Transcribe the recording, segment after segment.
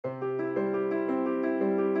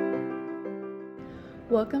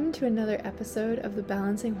Welcome to another episode of the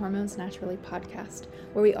Balancing Hormones Naturally podcast,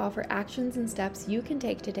 where we offer actions and steps you can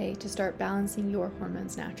take today to start balancing your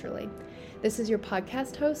hormones naturally. This is your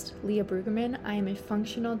podcast host, Leah Brueggemann. I am a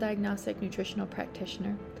functional diagnostic nutritional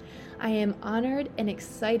practitioner. I am honored and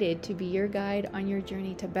excited to be your guide on your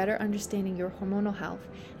journey to better understanding your hormonal health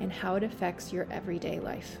and how it affects your everyday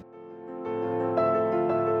life.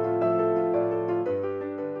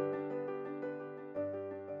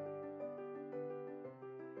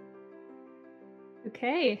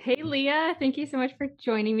 Okay. Hey, Leah. Thank you so much for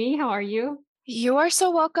joining me. How are you? You are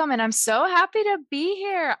so welcome, and I'm so happy to be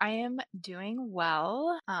here. I am doing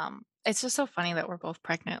well. It's just so funny that we're both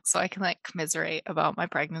pregnant, so I can like commiserate about my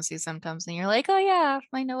pregnancy symptoms, and you're like, "Oh yeah,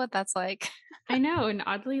 I know what that's like." I know, and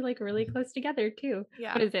oddly, like really close together too.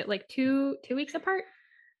 Yeah. What is it, like two weeks apart?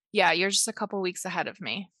 Yeah, you're just a couple weeks ahead of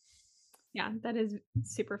me. Yeah, that is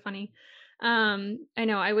super funny. I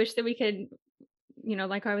know. I wish that we could,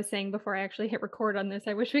 like I was saying before I actually hit record on this,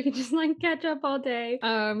 I wish we could just like catch up all day.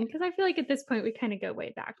 Because I feel like at this point we kind of go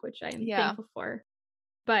way back, which I am Yeah. thankful for.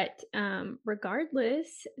 But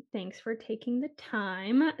regardless, thanks for taking the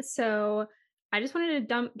time. So I just wanted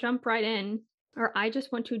to jump right in, or I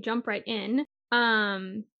just want to jump right in.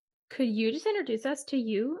 Could you just introduce us to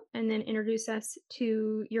you and then introduce us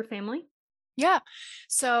to your family? Yeah.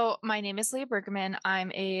 So my name is Leah Brueggemann.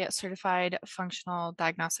 I'm a certified functional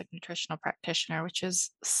diagnostic nutritional practitioner, which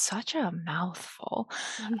is such a mouthful.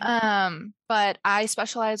 But I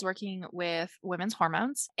specialize working with women's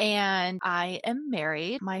hormones, and I am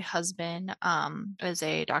married. My husband is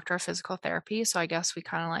a doctor of physical therapy. So I guess we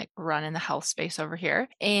kind of like run in the health space over here.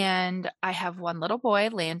 And I have one little boy,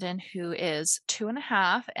 Landon, who is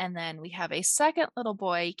 2.5. And then we have a second little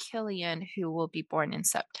boy, Killian, who will be born in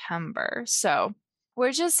September. So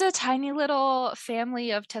we're just a tiny little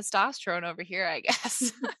family of testosterone over here, I guess.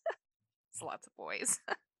 It's lots of boys.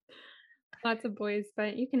 Lots of boys,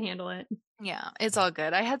 but you can handle it. Yeah, it's all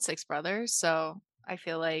good. I had 6 brothers, so I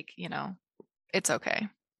feel like, it's okay.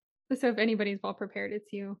 So if anybody's well prepared,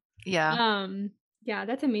 it's you. Yeah. Yeah,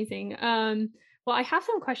 that's amazing. Well, I have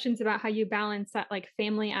some questions about how you balance that like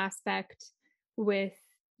family aspect with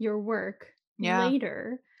your work Yeah.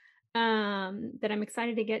 later. That I'm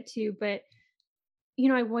excited to get to, but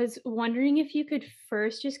I was wondering if you could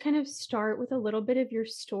first just kind of start with a little bit of your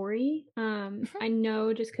story. Mhm. I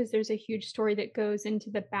know just because there's a huge story that goes into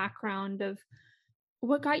the background of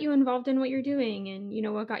what got you involved in what you're doing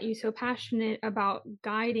and what got you so passionate about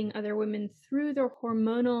guiding other women through their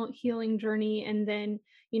hormonal healing journey, and then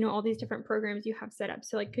all these different programs you have set up.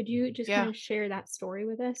 So like, could you just kind Yeah. of share that story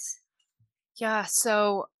with us? Yeah,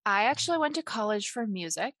 so I actually went to college for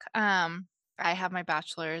music. I have my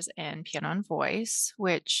bachelor's in piano and voice,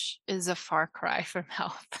 which is a far cry from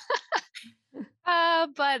health.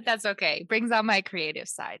 But that's okay. Brings out my creative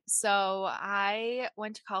side. So I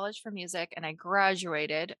went to college for music and I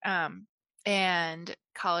graduated. And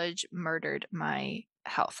college murdered my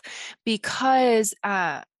health because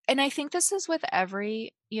and I think this is with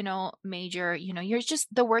every, major, you're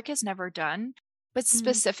just the work is never done. But Mm,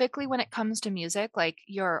 specifically when it comes to music, like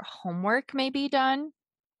your homework may be done.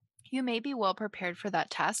 You may be well prepared for that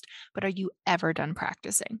test, but are you ever done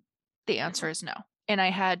practicing? The answer is no. And I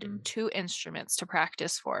had mm, 2 instruments to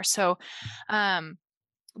practice for. So, um,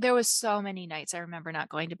 there was so many nights I remember not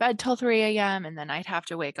going to bed till 3 a.m. and then I'd have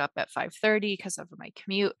to wake up at 5:30 because of my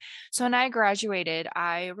commute. So when I graduated,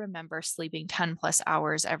 I remember sleeping 10 plus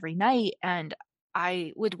hours every night, and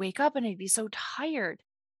I would wake up and I'd be so tired.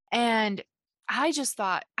 And I just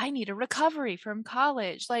thought, I need a recovery from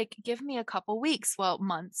college. Like, give me a couple weeks. Well,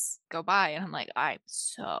 months go by and I'm like, I'm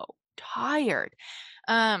so tired.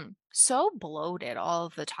 So bloated all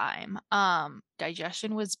of the time.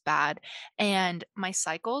 Digestion was bad and my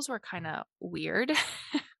cycles were kind of weird.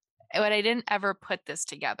 But I didn't ever put this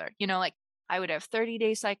together. Like I would have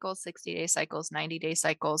 30-day cycles, 60-day cycles, 90-day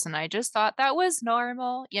cycles. And I just thought that was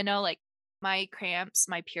normal. Like my cramps,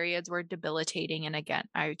 my periods were debilitating. And again,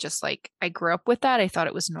 I grew up with that. I thought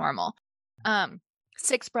it was normal. Um,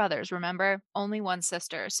 6 brothers, remember? Only 1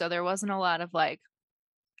 sister. So there wasn't a lot of like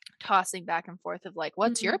tossing back and forth of like,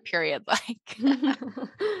 what's your period like? mm.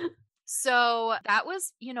 So that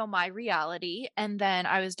was, my reality. And then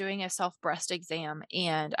I was doing a self breast exam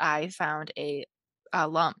and I found a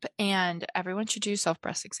lump, and everyone should do self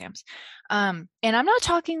breast exams. And I'm not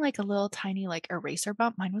talking like a little tiny like eraser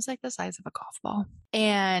bump. Mine was like the size of a golf ball.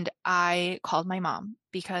 And I called my mom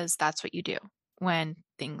because that's what you do. when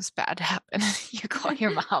things bad happen. You call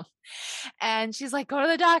your mom and she's like, go to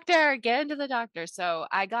the doctor, get into the doctor. So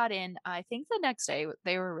I got in, I think the next day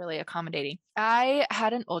they were really accommodating. I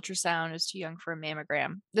had an ultrasound. I was too young for a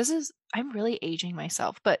mammogram. I'm really aging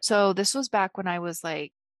myself. But so this was back when I was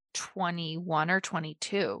like 21 or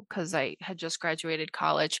 22 because I had just graduated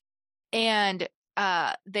college. And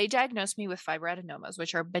they diagnosed me with fibroadenomas,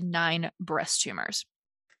 which are benign breast tumors.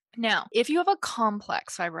 Now, if you have a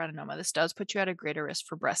complex fibroadenoma, this does put you at a greater risk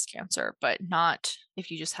for breast cancer, but not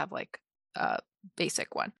if you just have like a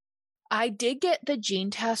basic one. I did get the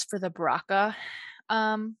gene test for the BRCA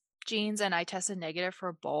genes and I tested negative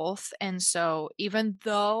for both. And so even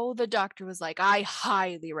though the doctor was like, I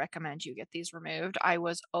highly recommend you get these removed, I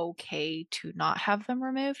was okay to not have them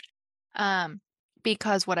removed.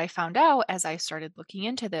 Because what I found out as I started looking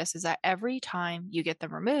into this is that every time you get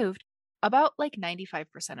them removed, about like 95%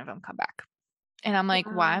 of them come back. And I'm like,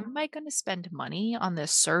 why am I going to spend money on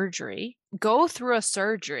this surgery, go through a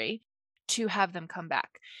surgery to have them come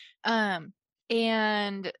back?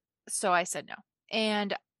 And so I said no.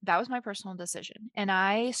 And that was my personal decision. And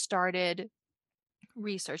I started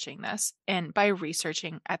researching this. And by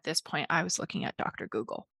researching at this point, I was looking at Dr.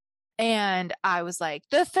 Google. And I was like,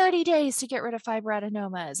 the 30 days to get rid of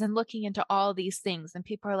fibroadenomas and looking into all these things. And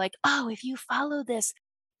people are like, oh, if you follow this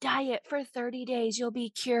diet for 30 days, you'll be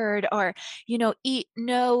cured. Or, eat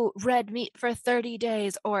no red meat for 30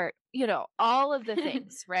 days or, all of the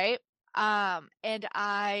things. Right. And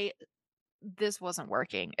this wasn't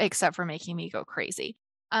working except for making me go crazy.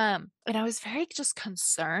 And I was very just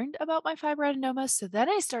concerned about my fibroadenoma. So then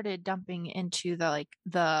I started dumping into the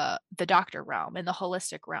doctor realm and the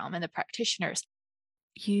holistic realm and the practitioners.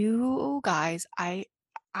 You guys, I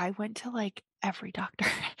went to like every doctor.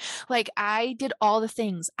 Like I did all the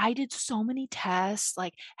things. I did so many tests,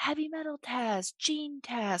 like heavy metal tests, gene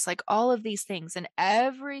tests, like all of these things. And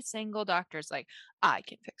every single doctor's like, I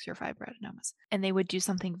can fix your fibroadenomas. And they would do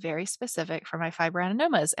something very specific for my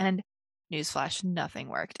fibroadenomas. And newsflash, nothing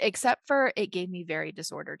worked except for it gave me very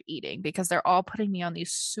disordered eating because they're all putting me on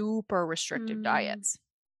these super restrictive diets.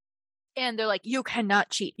 And they're like, you cannot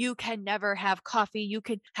cheat. You can never have coffee. You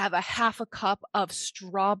could have a half a cup of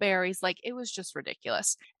strawberries. Like it was just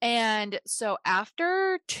ridiculous. And so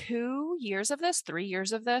after 2 years of this, 3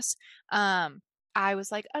 years of this, I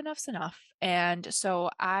was like, enough's enough. And so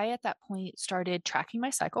I, at that point, started tracking my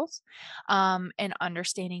cycles and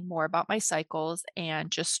understanding more about my cycles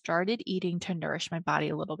and just started eating to nourish my body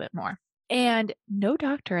a little bit more. And no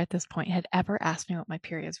doctor at this point had ever asked me what my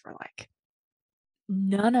periods were like.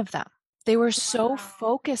 None of them. They were so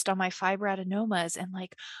focused on my fibroadenomas and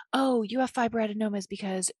like, oh, you have fibroadenomas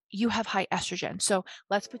because you have high estrogen. So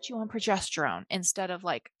let's put you on progesterone instead of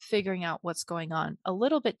like figuring out what's going on a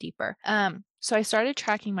little bit deeper. So I started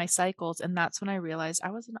tracking my cycles and that's when I realized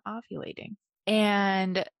I wasn't ovulating.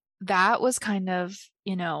 And that was kind of,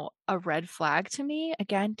 a red flag to me.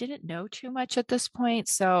 Again, didn't know too much at this point.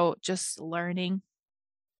 So just learning.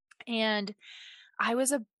 And I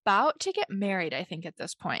was about to get married, I think, at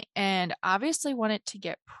this point, and obviously wanted to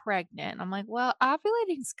get pregnant. I'm like, well,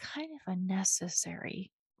 ovulating is kind of a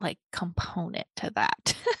necessary like component to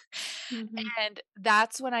that. And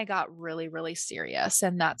that's when I got really, really serious.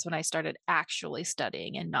 And that's when I started actually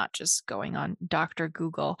studying and not just going on Dr.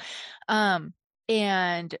 Google and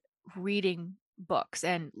reading books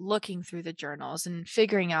and looking through the journals and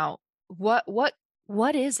figuring out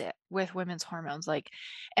what is it with women's hormones like.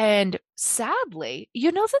 And sadly,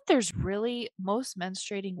 that there's really most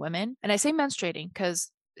menstruating women, and I say menstruating because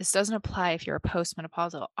this doesn't apply if you're a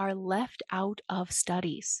postmenopausal, are left out of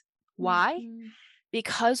studies. Why?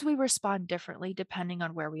 Because we respond differently depending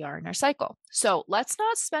on where we are in our cycle. So let's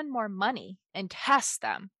not spend more money and test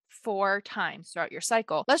them 4 times throughout your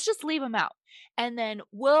cycle. Let's just leave them out. And then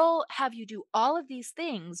we'll have you do all of these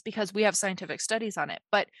things because we have scientific studies on it.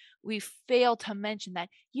 But we fail to mention that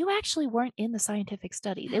you actually weren't in the scientific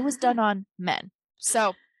study. It was done on men.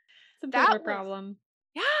 So it's a bigger problem.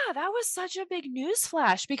 Yeah, that was such a big news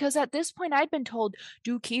flash because at this point I'd been told,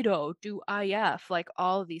 do keto, do IF, like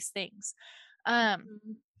all of these things.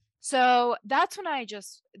 So that's when I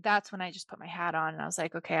just put my hat on and I was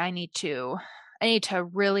like, okay, I need to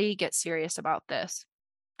really get serious about this.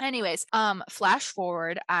 Anyways, flash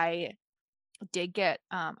forward, I did get,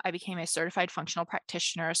 I became a certified functional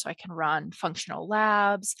practitioner, so I can run functional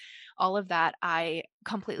labs, all of that. I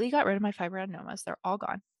completely got rid of my fibroadenomas. They're all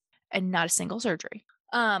gone and not a single surgery.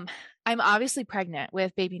 I'm obviously pregnant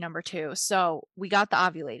with baby number 2. So we got the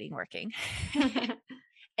ovulating working.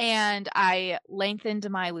 And I lengthened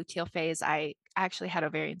my luteal phase. I actually had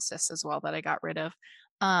ovarian cysts as well that I got rid of.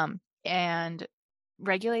 And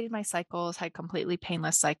regulated my cycles, had completely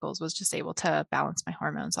painless cycles, was just able to balance my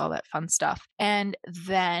hormones, all that fun stuff. And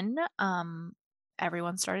then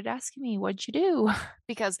everyone started asking me, what'd you do?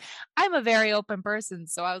 Because I'm a very open person.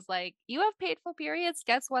 So I was like, you have painful periods?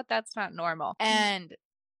 Guess what? That's not normal. And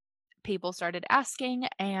people started asking.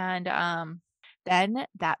 And then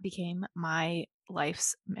that became my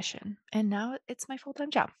life's mission. And now it's my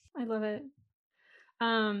full-time job. I love it.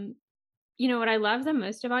 What I love the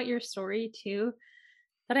most about your story too,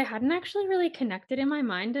 that I hadn't actually really connected in my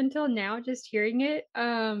mind until now, just hearing it,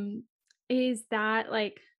 is that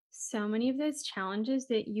like so many of those challenges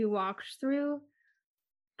that you walked through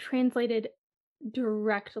translated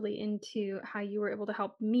directly into how you were able to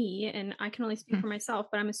help me. And I can only speak for myself,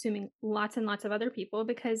 but I'm assuming lots and lots of other people,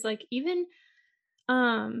 because like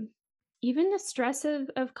um even the stress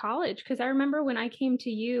of college, because I remember when I came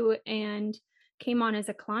to you and came on as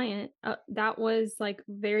a client, that was like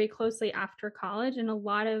very closely after college, and a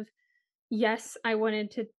lot of, yes, I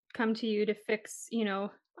wanted to come to you to fix,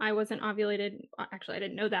 I wasn't ovulated. Actually, I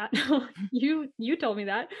didn't know that. You told me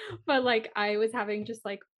that. But like I was having just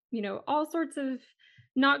like, all sorts of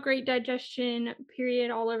not great digestion, period,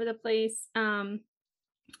 all over the place.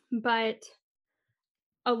 But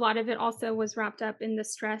a lot of it also was wrapped up in the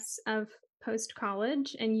stress of post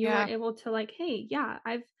college, and you were Yeah. able to like, hey, yeah,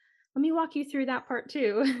 let me walk you through that part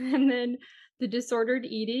too. And then the disordered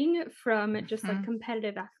eating from just like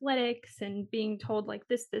competitive athletics and being told like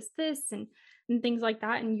this and things like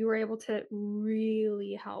that, and you were able to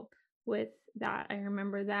really help with that. I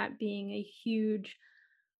remember that being a huge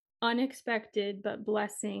unexpected but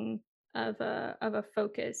blessing of a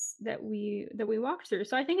focus that we walked through.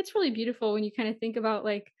 So I think it's really beautiful when you kind of think about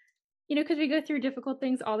like, because we go through difficult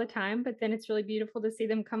things all the time, but then it's really beautiful to see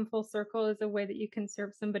them come full circle as a way that you can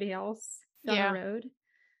serve somebody else down the road.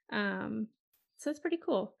 So it's pretty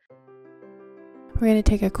cool. We're going to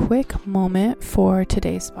take a quick moment for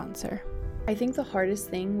today's sponsor. I think the hardest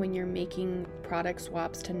thing when you're making product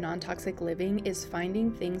swaps to non-toxic living is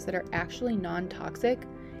finding things that are actually non-toxic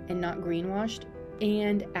and not greenwashed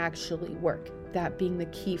and actually work. That being the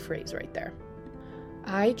key phrase right there.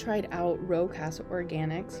 I tried out Row Casa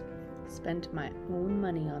Organics, spent my own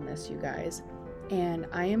money on this, you guys, and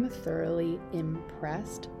I am thoroughly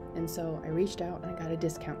impressed. And so I reached out and I got a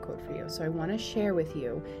discount code for you. So I want to share with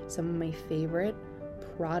you some of my favorite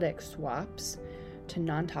product swaps to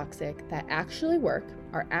non-toxic that actually work,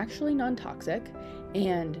 are actually non-toxic,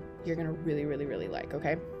 and you're gonna really, really, really like,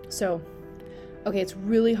 okay? So, it's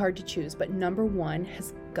really hard to choose, but number one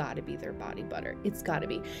has gotta be their body butter. It's gotta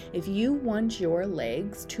be. If you want your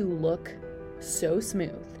legs to look so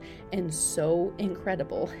smooth and so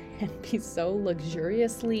incredible and be so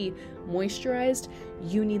luxuriously moisturized,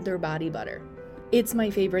 you need their body butter. It's my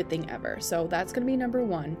favorite thing ever. So that's gonna be number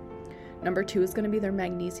one. Number two is going to be their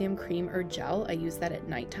magnesium cream or gel. I use that at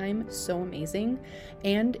nighttime. So amazing.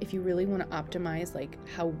 And if you really want to optimize like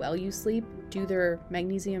how well you sleep, do their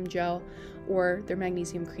magnesium gel or their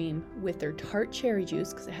magnesium cream with their tart cherry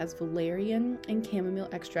juice, because it has valerian and chamomile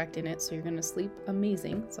extract in it. So you're going to sleep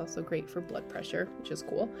amazing. It's also great for blood pressure, which is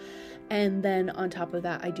cool. And then on top of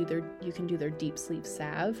that, you can do their deep sleep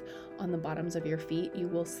salve on the bottoms of your feet. You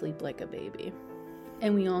will sleep like a baby.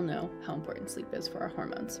 And we all know how important sleep is for our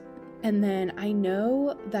hormones. And then I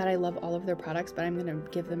know that I love all of their products, but I'm going to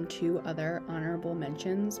give them two other honorable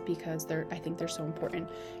mentions because I think they're so important.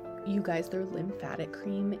 You guys, their lymphatic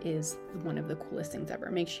cream is one of the coolest things ever.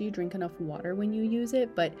 Make sure you drink enough water when you use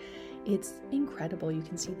it, but it's incredible. You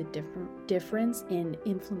can see the difference in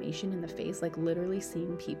inflammation in the face, like literally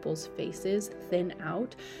seeing people's faces thin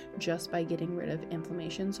out just by getting rid of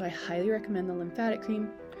inflammation. So I highly recommend the lymphatic cream.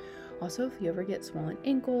 Also, if you ever get swollen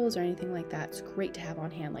ankles or anything like that, it's great to have on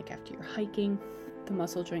hand, like after you're hiking. The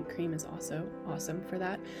muscle joint cream is also awesome for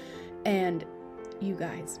that. And you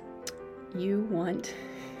guys, you want,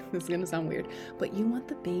 this is gonna sound weird, but you want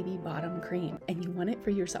the baby bottom cream, and you want it for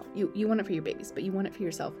yourself. You want it for your babies, but you want it for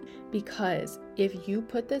yourself, because if you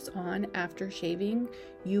put this on after shaving,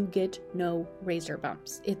 you get no razor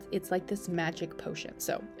bumps. It's like this magic potion.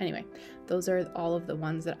 So anyway, those are all of the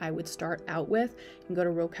ones that I would start out with. You can go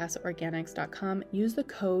to rowcasaorganics.com, use the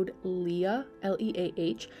code LEAH,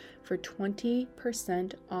 L-E-A-H, for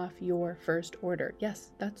 20% off your first order.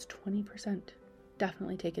 Yes, that's 20%.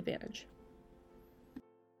 Definitely take advantage.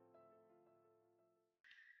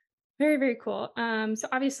 Very, very cool. So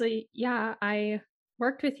obviously, yeah, I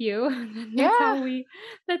worked with you.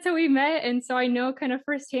 That's how we met. And so I know kind of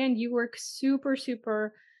firsthand you work super,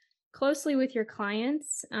 super closely with your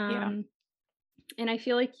clients. And I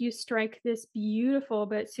feel like you strike this beautiful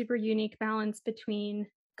but super unique balance between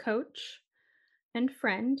coach and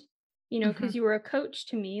friend because Mhm. you were a coach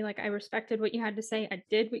to me. Like, I respected what you had to say. I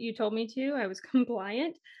did what you told me to. I was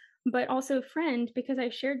compliant, but also a friend because I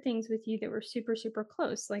shared things with you that were super, super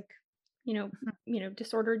close, like,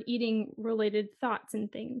 disordered eating related thoughts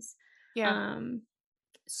and things. Yeah. Um,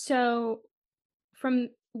 so from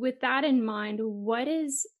with that in mind, what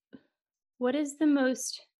is the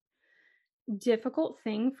most difficult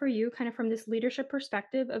thing for you kind of from this leadership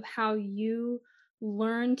perspective of how you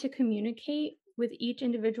learn to communicate with each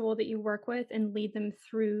individual that you work with and lead them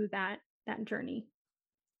through that journey?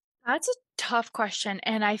 That's a tough question,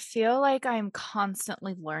 and I feel like I'm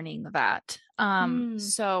constantly learning that. Mm,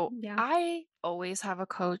 So yeah. I always have a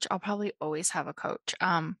coach. I'll probably always have a coach.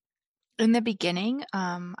 In the beginning,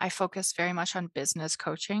 I focused very much on business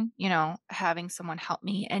coaching, having someone help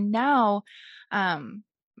me. And now, um,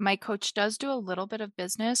 my coach does do a little bit of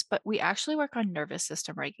business, but we actually work on nervous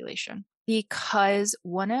system regulation because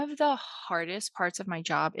one of the hardest parts of my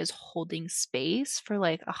job is holding space for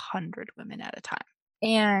like 100 women at a time.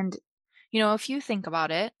 And, if you think about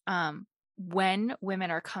it, when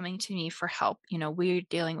women are coming to me for help, we're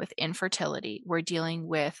dealing with infertility, we're dealing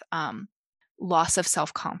with loss of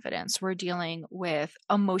self confidence, we're dealing with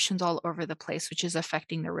emotions all over the place, which is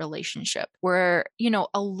affecting the relationship. Where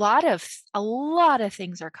a lot of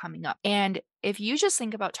things are coming up, and if you just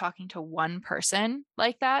think about talking to one person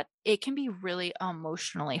like that, it can be really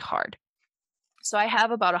emotionally hard. So I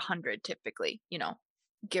have about 100 typically,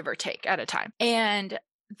 give or take at a time. And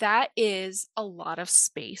that is a lot of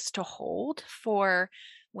space to hold for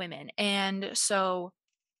women. And so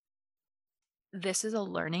this is a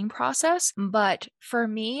learning process. But for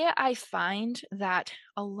me, I find that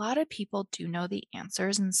a lot of people do know the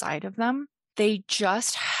answers inside of them. They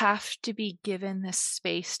just have to be given this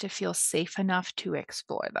space to feel safe enough to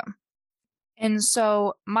explore them. And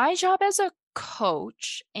so my job as a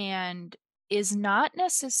coach and is not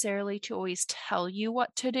necessarily to always tell you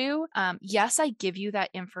what to do. Yes, I give you that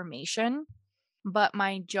information, but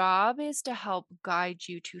my job is to help guide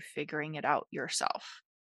you to figuring it out yourself.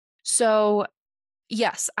 So,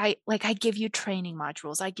 yes, I give you training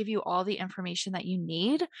modules. I give you all the information that you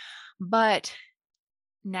need, but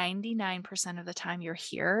 99% of the time you're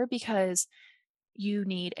here because you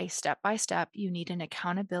need a step by step, you need an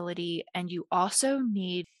accountability, and you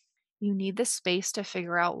need the space to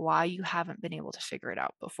figure out why you haven't been able to figure it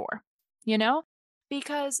out before, you know?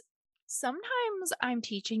 Because sometimes I'm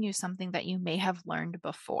teaching you something that you may have learned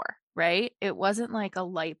before, right? It wasn't like a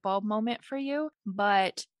light bulb moment for you,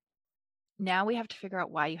 but now we have to figure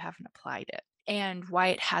out why you haven't applied it and why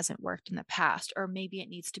it hasn't worked in the past, or maybe it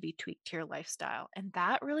needs to be tweaked to your lifestyle. And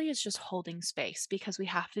that really is just holding space because we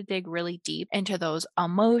have to dig really deep into those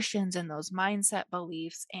emotions and those mindset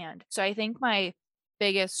beliefs. And so I think my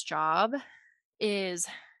biggest job is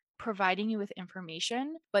providing you with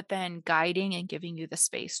information, but then guiding and giving you the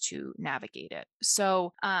space to navigate it.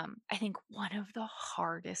 So I think one of the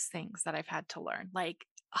hardest things that I've had to learn, like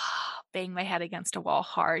bang my head against a wall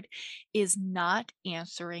hard, is not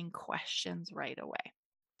answering questions right away.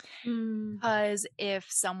 Mm, Because if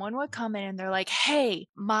someone would come in and they're like, hey,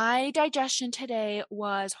 my digestion today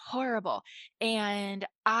was horrible and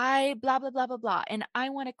I blah, blah, blah, blah, blah, and I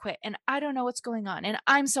want to quit and I don't know what's going on and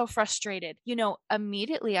I'm so frustrated,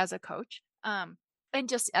 immediately as a coach, and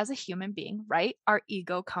just as a human being, right? Our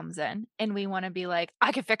ego comes in and we want to be like,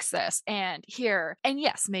 I can fix this and here. And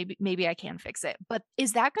yes, maybe I can fix it. But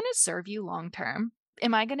is that going to serve you long term?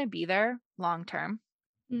 Am I going to be there long term?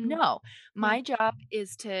 mm, No, yeah. my job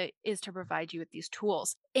is to provide you with these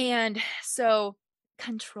tools. And so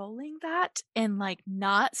controlling that and like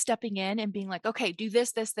not stepping in and being like, okay, do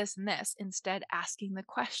this, this, this, and this, instead asking the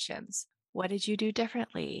questions. What did you do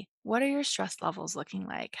differently? What are your stress levels looking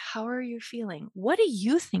like? How are you feeling? What do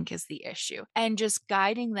you think is the issue? And just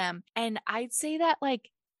guiding them. And I'd say that like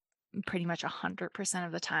pretty much 100%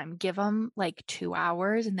 of the time, give them like 2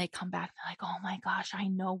 hours and they come back, they're like, "Oh my gosh, I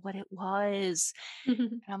know what it was."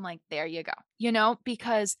 And I'm like, "There you go."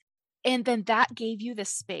 Because and then that gave you the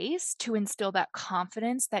space to instill that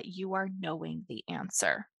confidence that you are knowing the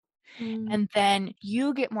answer. Mm, And then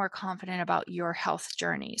you get more confident about your health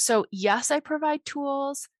journey. So, yes, I provide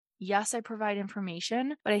tools. Yes, I provide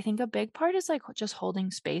information, but I think a big part is like just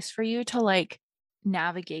holding space for you to like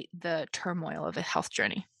navigate the turmoil of a health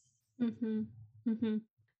journey. mhm, mhm.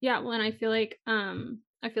 Yeah, well, and I feel like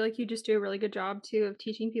you just do a really good job too of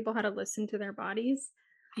teaching people how to listen to their bodies,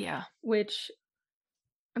 Yeah. which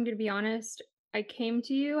I'm gonna be honest, I came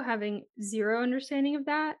to you having 0 understanding of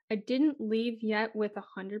that. I didn't leave yet with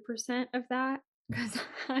 100% of that. because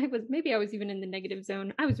I was even in the negative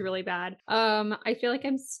zone. I was really bad. I feel like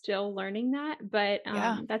I'm still learning that, but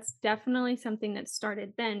Yeah. that's definitely something that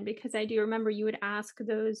started then, because I do remember you would ask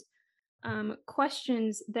those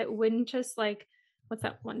questions that wouldn't just like, what's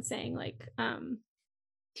that one saying, like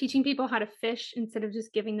teaching people how to fish instead of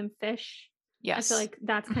just giving them fish. I feel Yes. like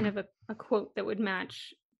that's kind Mhm. of a quote that would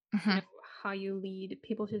match, you know, Mhm. how you lead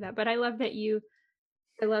people through that. But I love that you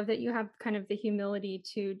have kind of the humility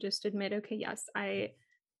to just admit, okay, yes, I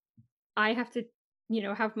have to,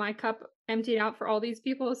 have my cup emptied out for all these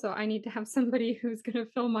people, so I need to have somebody who's going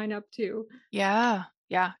to fill mine up too. Yeah.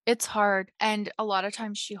 Yeah. It's hard. And a lot of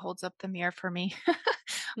times she holds up the mirror for me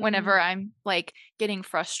Mm, whenever I'm like getting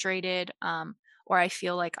frustrated, or I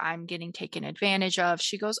feel like I'm getting taken advantage of.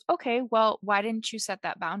 She goes, "Okay, well, why didn't you set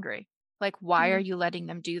that boundary? Like, why are mm, you letting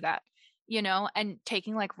them do that?" And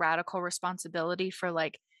taking like radical responsibility for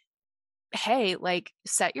like, hey, like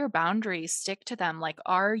set your boundaries, stick to them. Like,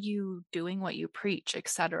 are you doing what you preach,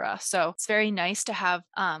 etc. So it's very nice to have,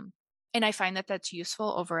 and I find that that's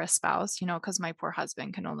useful over a spouse, because my poor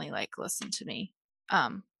husband can only like listen to me,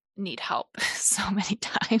 um, need help so many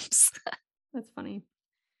times. that's funny.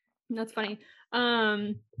 That's funny.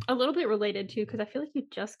 Um, a little bit related too, because I feel like you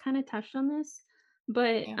just kind of touched on this,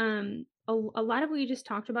 but Yeah. a lot of what you just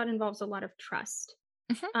talked about involves a lot of trust.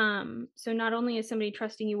 Mhm. So not only is somebody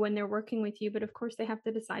trusting you when they're working with you, but of course they have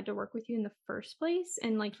to decide to work with you in the first place.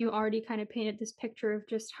 And like you already kind of painted this picture of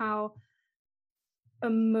just how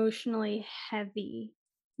emotionally heavy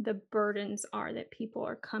the burdens are that people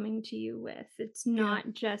are coming to you with. It's Yeah.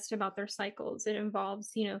 not just about their cycles. It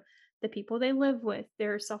involves, the people they live with,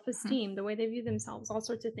 their Mhm. self-esteem, the way they view themselves, all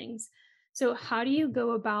sorts of things. So how do you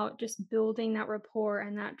go about just building that rapport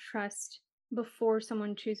and that trust before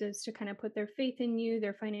someone chooses to kind of put their faith in you,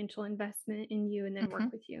 their financial investment in you, and then work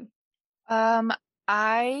Mhm. with you? Um,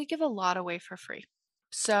 I give a lot away for free.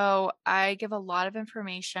 So I give a lot of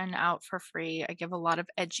information out for free. I give a lot of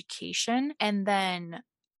education. And then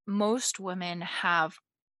most women have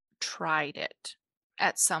tried it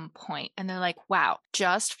at some point and they're like, wow,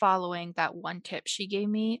 just following that one tip she gave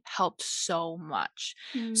me helped so much.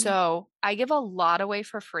 Mm, So I give a lot away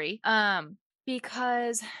for free.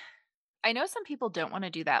 Because I know some people don't want to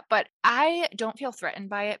do that, but I don't feel threatened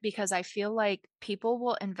by it because I feel like people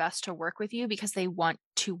will invest to work with you because they want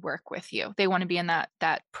to work with you. They want to be in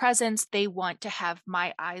that presence. They want to have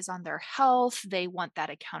my eyes on their health. They want that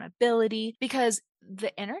accountability because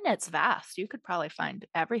the internet's vast. You could probably find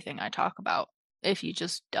everything I talk about if you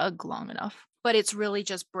just dug long enough. But it's really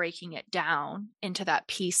just breaking it down into that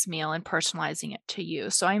piecemeal and personalizing it to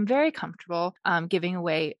you. So I'm very comfortable giving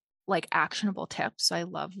away like actionable tips. So I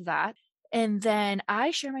love that. And then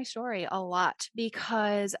I share my story a lot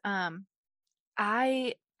because I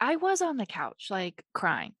was on the couch like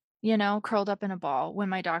crying, curled up in a ball when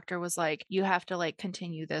my doctor was like, you have to like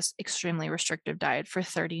continue this extremely restrictive diet for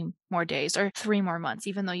 30 more days or 3 more months,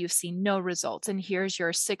 even though you've seen no results. And here's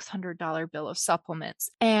your $600 bill of supplements.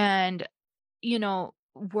 And,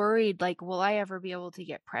 worried like, will I ever be able to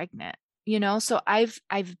get pregnant? So I've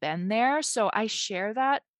been there. So I share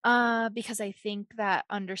that because I think that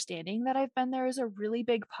understanding that I've been there is a really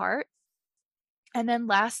big part. And then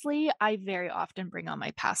lastly, I very often bring on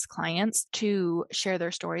my past clients to share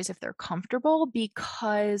their stories if they're comfortable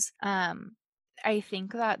because I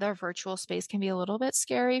think that the virtual space can be a little bit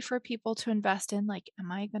scary for people to invest in. Like,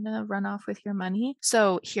 am I going to run off with your money?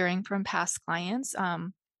 So hearing from past clients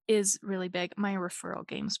is really big. My referral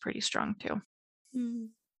game's pretty strong too. mm.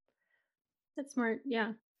 That's smart.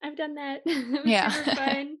 Yeah. I've done that. It was Yeah. super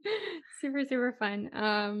fun. Super, super fun.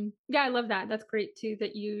 Yeah, I love that. That's great too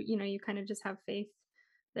that you kind of just have faith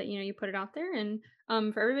that you put it out there. And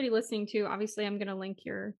for everybody listening too, obviously I'm gonna link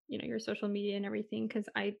your social media and everything, because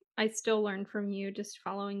I still learn from you just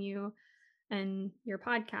following you and your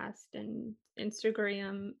podcast and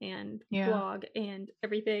Instagram and Yeah. blog and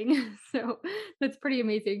everything. So that's pretty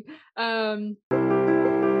amazing. Um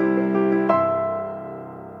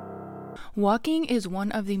Walking is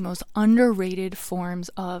one of the most underrated forms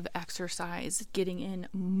of exercise, getting in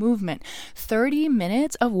movement. 30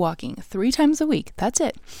 minutes of walking 3 times a week, that's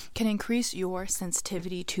it, can increase your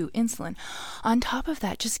sensitivity to insulin. On top of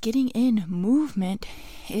that, just getting in movement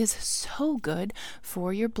is so good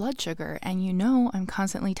for your blood sugar. And I'm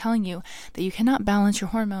constantly telling you that you cannot balance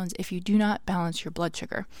your hormones if you do not balance your blood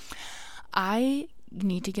sugar. I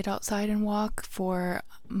need to get outside and walk for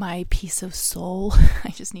my peace of soul.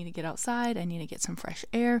 I just need to get outside. I need to get some fresh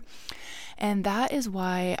air. And that is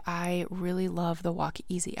why I really love the Walk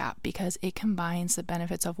Easy app, because it combines the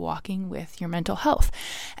benefits of walking with your mental health.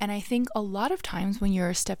 And I think a lot of times when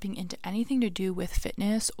you're stepping into anything to do with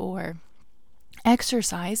fitness or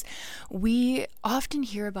Exercise, we often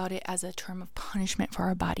hear about it as a term of punishment for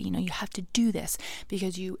our body. You have to do this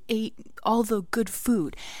because you ate all the good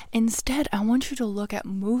food. Instead, I want you to look at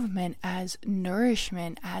movement as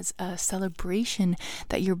nourishment, as a celebration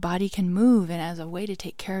that your body can move, and as a way to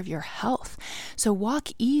take care of your health. So Walk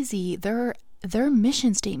Easy, their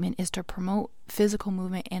mission statement is to promote physical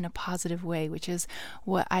movement in a positive way, which is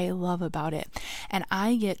what I love about it. And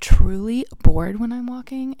I get truly bored when I'm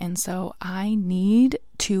walking, and so I need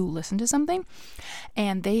to listen to something.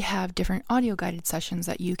 And they have different audio guided sessions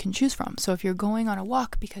that you can choose from. So if you're going on a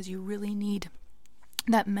walk because you really need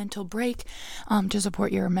that mental break to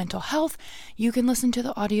support your mental health, you can listen to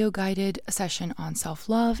the audio guided session on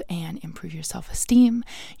self-love and improve your self-esteem.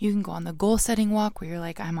 You can go on the goal setting walk where you're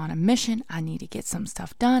like, I'm on a mission, I need to get some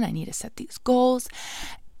stuff done, I need to set these goals.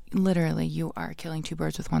 Literally, you are killing two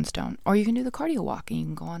birds with one stone. Or you can do the cardio walk, and you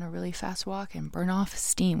can go on a really fast walk and burn off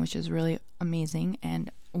steam, which is really amazing and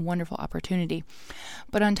a wonderful opportunity.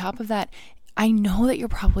 But on top of that, I know that you're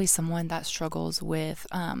probably someone that struggles with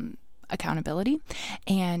accountability,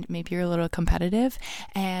 and maybe you're a little competitive,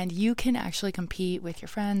 and you can actually compete with your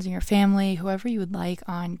friends and your family, whoever you would like,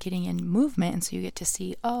 on getting in movement. And so you get to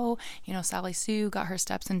see, Sally Sue got her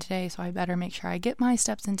steps in today, so I better make sure I get my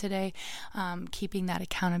steps in today. Keeping that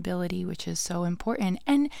accountability, which is so important,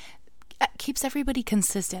 and keeps everybody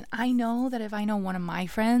consistent. I know that if I know one of my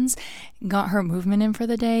friends got her movement in for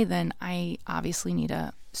the day, then I obviously need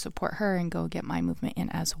to support her and go get my movement in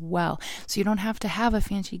as well. So you don't have to have a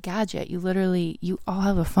fancy gadget. You all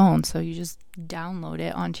have a phone, so you just download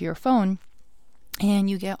it onto your phone and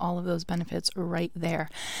you get all of those benefits right there.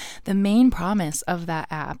 The main promise of that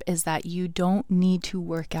app is that you don't need to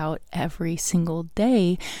work out every single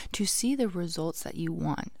day to see the results that you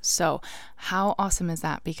want. So how awesome is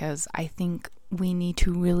that? Because I think we need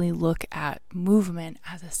to really look at movement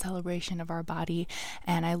as a celebration of our body,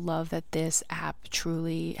 and I love that this app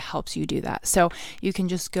truly helps you do that. So you can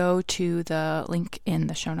just go to the link in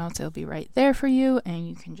the show notes, it'll be right there for you, and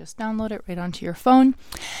you can just download it right onto your phone,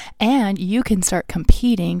 and you can start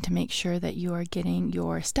competing to make sure that you are getting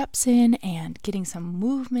your steps in and getting some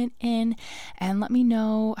movement in. And let me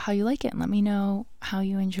know how you like it, and let me know how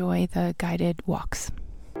you enjoy the guided walks.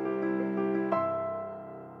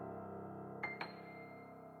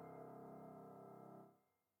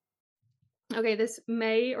 Okay, this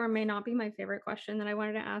may or may not be my favorite question that I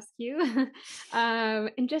wanted to ask you.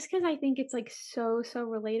 And just because I think it's like so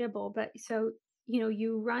relatable. But so,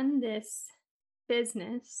 you run this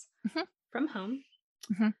business Mhm. from home.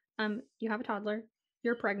 Mhm. You have a toddler,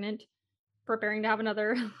 you're pregnant, preparing to have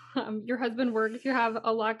another. Your husband works, you have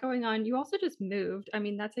a lot going on. You also just moved. I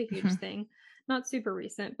mean, that's a huge Mhm. thing. Not super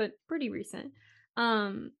recent, but pretty recent.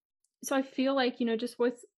 Um, so I feel like, just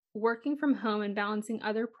with working from home and balancing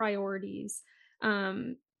other priorities,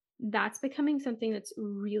 um, that's becoming something that's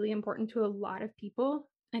really important to a lot of people.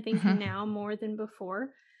 I think Mhm. now more than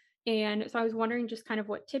before. And so I was wondering just kind of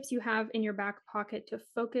what tips you have in your back pocket to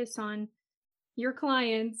focus on your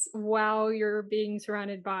clients while you're being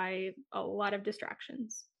surrounded by a lot of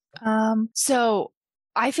distractions. So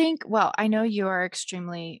I think, well, I know you are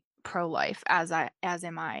extremely pro-life, as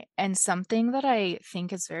am I. And something that I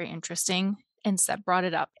think is very interesting, and Seb brought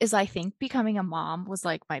it up, is I think becoming a mom was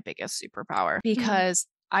like my biggest superpower Mhm. because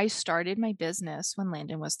I started my business when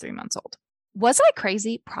Landon was 3 months old. Was I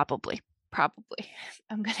crazy? Probably. Probably.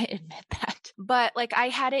 I'm gonna admit that. But like I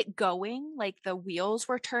had it going, like the wheels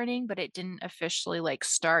were turning, but it didn't officially like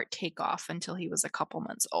take off until he was a couple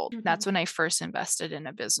months old. Mhm. That's when I first invested in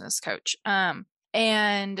a business coach.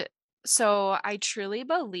 And so I truly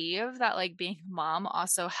believe that like being a mom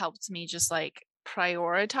also helped me just like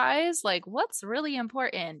prioritize like what's really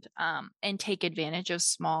important and take advantage of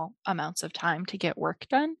small amounts of time to get work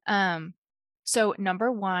done. So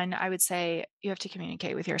number one, I would say you have to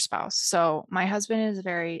communicate with your spouse. So my husband is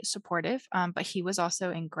very supportive, but he was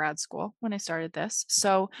also in grad school when I started this.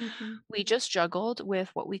 So Mhm. we just juggled with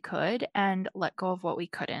what we could and let go of what we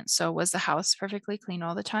couldn't. So was the house perfectly clean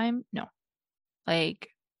all the time? No. Like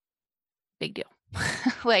big deal.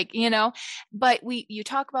 Like, but you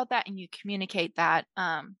talk about that and you communicate that.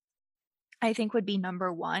 I think would be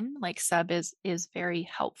number one. Like Seb is very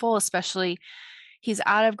helpful, especially he's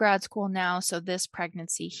out of grad school now. So this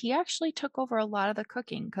pregnancy, he actually took over a lot of the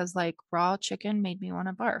cooking because like raw chicken made me want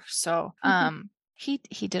to barf. So he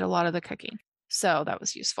did a lot of the cooking. So that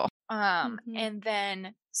was useful. Mhm. And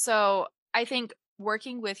then so I think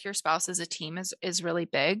working with your spouse as a team is really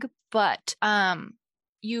big, but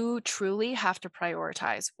you truly have to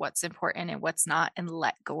prioritize what's important and what's not and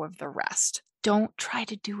let go of the rest. Don't try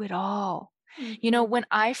to do it all. You know, Mhm. when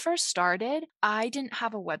I first started, I didn't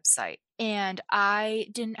have a website and I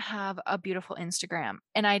didn't have a beautiful Instagram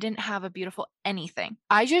and I didn't have a beautiful anything.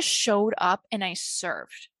 I just showed up and I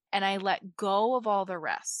served and I let go of all the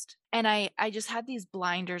rest. And I just had these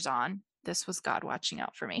blinders on. This was God watching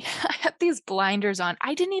out for me. I had these blinders on.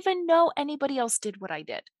 I didn't even know anybody else did what I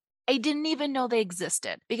did. I didn't even know they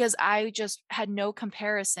existed because I just had no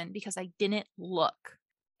comparison because I didn't look.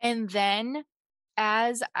 And then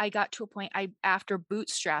as I got to a point, after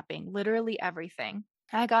bootstrapping literally everything,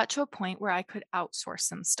 I got to a point where I could outsource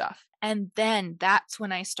some stuff. And then that's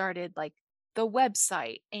when I started like the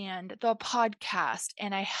website and the podcast,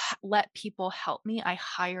 and I let people help me. I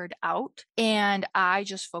hired out and I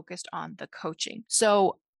just focused on the coaching.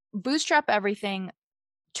 So bootstrap everything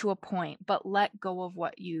to a point, but let go of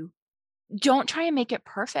what you don't try and make it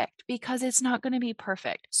perfect because it's not going to be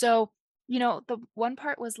perfect. So, you know, the one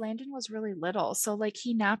part was Landon was really little. So, like,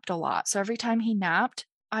 he napped a lot. So, every time he napped,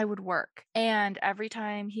 I would work. And every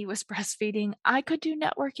time he was breastfeeding, I could do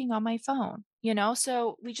networking on my phone, you know?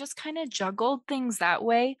 So, we just kind of juggled things that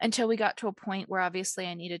way until we got to a point where obviously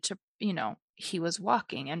I needed to, you know, he was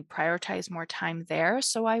walking and prioritize more time there.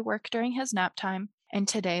 So, I work during his nap time. And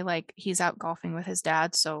today, like, he's out golfing with his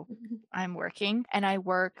dad. So, I'm working and I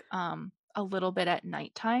work a little bit at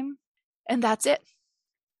nighttime, and that's it.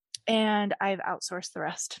 And I've outsourced the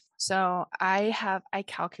rest. So I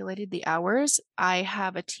calculated the hours. I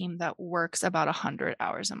have a team that works about 100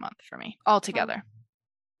 hours a month for me altogether.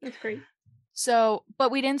 That's great. So,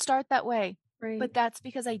 but we didn't start that way. Right. But that's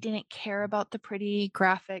because I didn't care about the pretty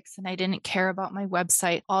graphics and I didn't care about my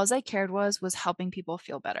website. All I cared was helping people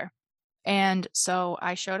feel better. And so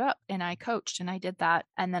I showed up and I coached and I did that.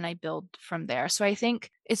 And then I build from there. So I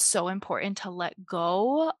think it's so important to let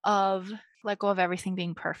go of everything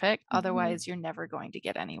being perfect. Mhm. Otherwise, you're never going to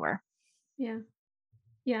get anywhere. Yeah.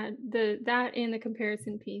 Yeah. That and the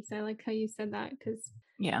comparison piece. I like how you said that because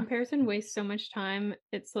Yeah, comparison wastes so much time.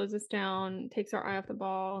 It slows us down, takes our eye off the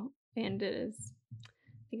ball, and it is. I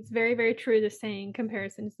think it's very, very true. The saying,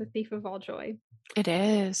 "Comparison is the thief of all joy." it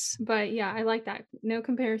is. But yeah, I like that. No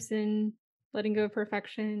comparison, letting go of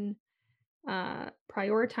perfection,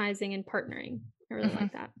 prioritizing and partnering. I really Mhm.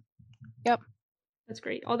 like that. Yep. That's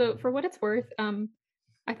great. Although for what it's worth,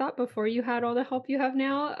 I thought before you had all the help you have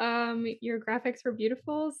now, your graphics were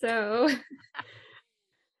beautiful. So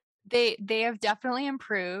They have definitely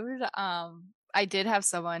improved. I did have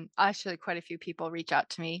someone, actually quite a few people reach out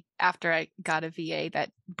to me after I got a VA that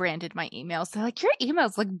branded my emails. They're like, your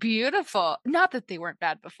emails look beautiful. Not that they weren't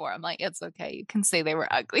bad before. I'm like, it's okay. You can say they were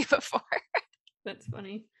ugly before. that's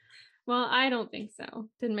funny. Well, I don't think so.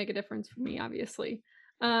 Didn't make a difference for me, obviously.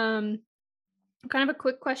 Um, kind of a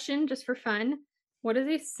quick question just for fun. What is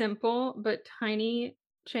a simple but tiny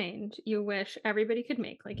change you wish everybody could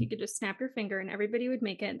make? Like you could just snap your finger and everybody would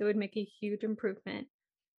make it. That would make a huge improvement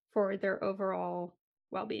for their overall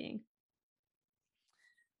well-being.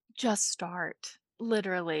 Just start,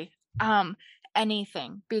 literally.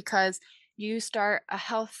 Anything, because you start a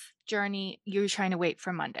health journey, you're trying to wait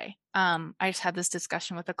for Monday. I just had this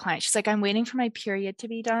discussion with a client. She's like, I'm waiting for my period to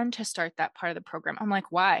be done to start that part of the program. I'm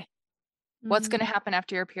like, why? What's going to happen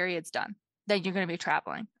after your period's done? That you're going to be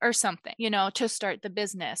traveling or something, you know, to start the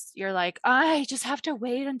business. You're like, I just have to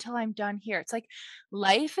wait until I'm done here. It's like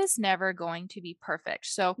life is never going to be perfect.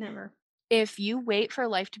 So Never. if you wait for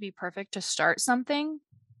life to be perfect to start something,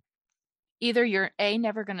 either you're A,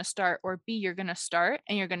 never going to start, or B, you're going to start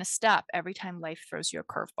and you're going to stop every time life throws you a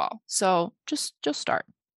curveball. So just start.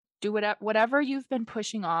 Do whatever you've been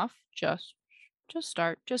pushing off, just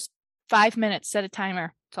start. Just 5 minutes, set a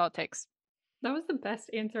timer. That's all it takes. That was the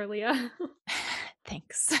best answer, Leah.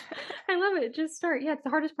 Thanks. I love it. Just start. Yeah, it's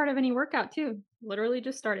the hardest part of any workout too. Literally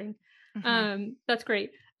just starting. That's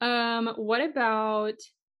great. What about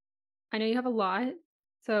I know you have a lot,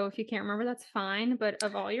 so if you can't remember, that's fine. But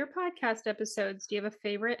of all your podcast episodes, do you have a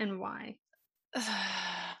favorite and why?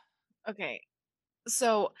 Okay.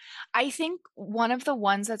 So I think one of the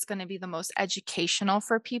ones that's going to be the most educational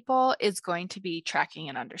for people is going to be tracking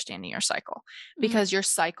and understanding your cycle because your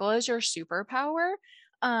cycle is your superpower.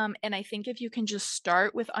 And I think if you can just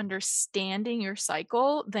start with understanding your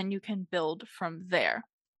cycle, then you can build from there.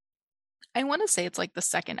 I want to say it's like the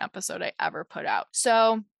second episode I ever put out.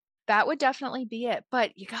 So that would definitely be it.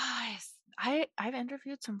 But you guys, I've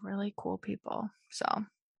interviewed some really cool people. So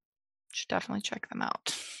should definitely check them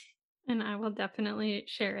out. And I will definitely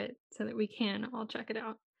share it so that we can all check it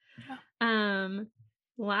out. Yeah.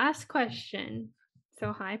 Last question.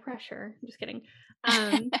 So high pressure. Just kidding.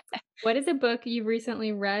 What is a book you've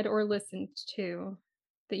recently read or listened to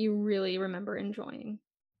that you really remember enjoying?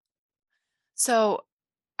 So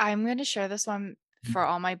I'm going to share this one for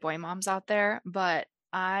all my boy moms out there, but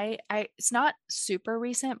I it's not super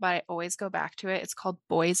recent, but I always go back to it. It's called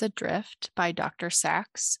Boys Adrift by Dr.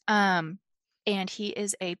 Sachs. And he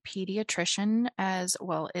is a pediatrician as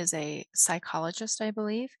well as a psychologist, I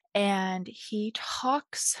believe. And he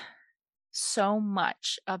talks so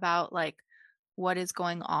much about like what is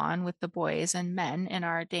going on with the boys and men in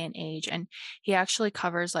our day and age. And he actually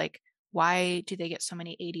covers like why do they get so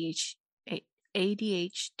many ADHD?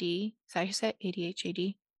 Is that how you say it?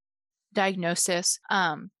 ADHD diagnosis.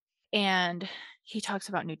 And he talks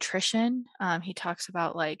about nutrition. He talks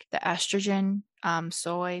about like the estrogen,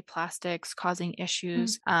 soy, plastics causing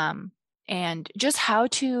issues, and just how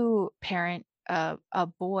to parent a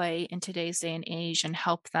boy in today's day and age and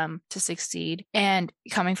help them to succeed. And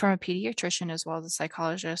coming from a pediatrician as well as a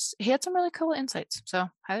psychologist, he had some really cool insights. So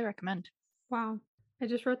highly recommend. Wow. I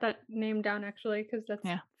just wrote that name down actually because that's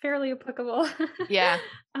Yeah. fairly applicable. Yeah.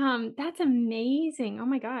 That's amazing. Oh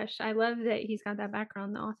my gosh. I love that he's got that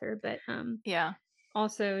background, the author, but Yeah,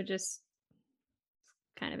 also just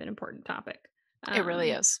kind of an important topic. it really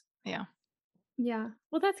is. Yeah. Yeah.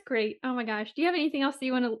 Well, that's great. Oh my gosh. Do you have anything else that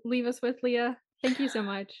you want to leave us with, Leah? Thank you so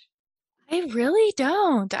much. I really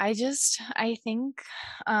don't. I think,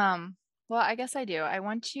 well, I guess I do. I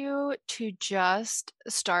want you to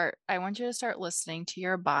start listening to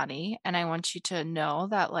your body. And I want you to know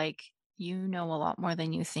that, like, you know a lot more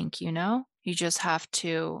than you think you know. You just have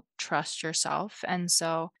to trust yourself. And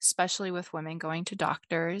so, especially with women going to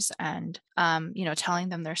doctors and, telling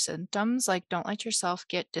them their symptoms, like, don't let yourself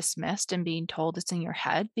get dismissed and being told it's in your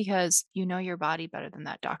head, because you know your body better than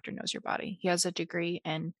that doctor knows your body. He has a degree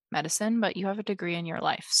in medicine, but you have a degree in your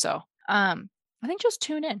life. So, I think just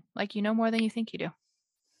tune in, like, you know more than you think you do.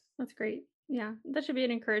 That's great. Yeah. That should be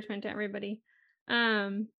an encouragement to everybody.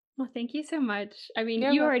 Well, thank you so much. I mean,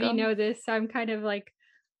 You're you already welcome. know this, so I'm kind of like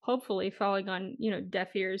hopefully falling on, deaf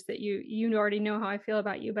ears that you already know how I feel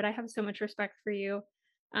about you, but I have so much respect for you.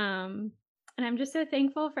 And I'm just so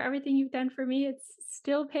thankful for everything you've done for me. It's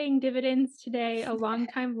still paying dividends today, a long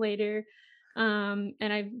time later. And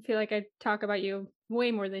I feel like I talk about you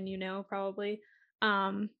way more than you know, probably.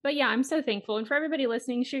 But yeah, I'm so thankful. And for everybody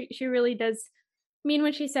listening, she really does mean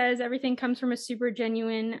when she says everything comes from a super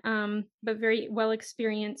genuine, but very well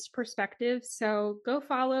experienced perspective. So go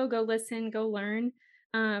follow, go listen, go learn.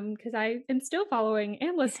 Because I am still following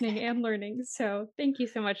and listening and learning. So thank you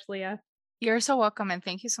so much, Leah. You're so welcome. And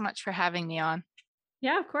thank you so much for having me on.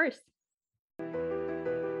 Yeah, of course.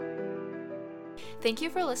 Thank you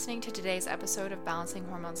for listening to today's episode of Balancing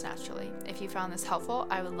Hormones Naturally. If you found this helpful,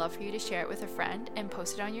 I would love for you to share it with a friend and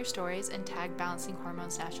post it on your stories and tag Balancing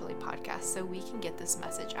Hormones Naturally podcast so we can get this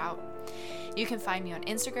message out. You can find me on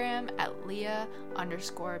Instagram at Leah_BRUEG,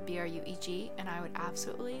 and I would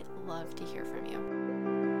absolutely love to hear from you.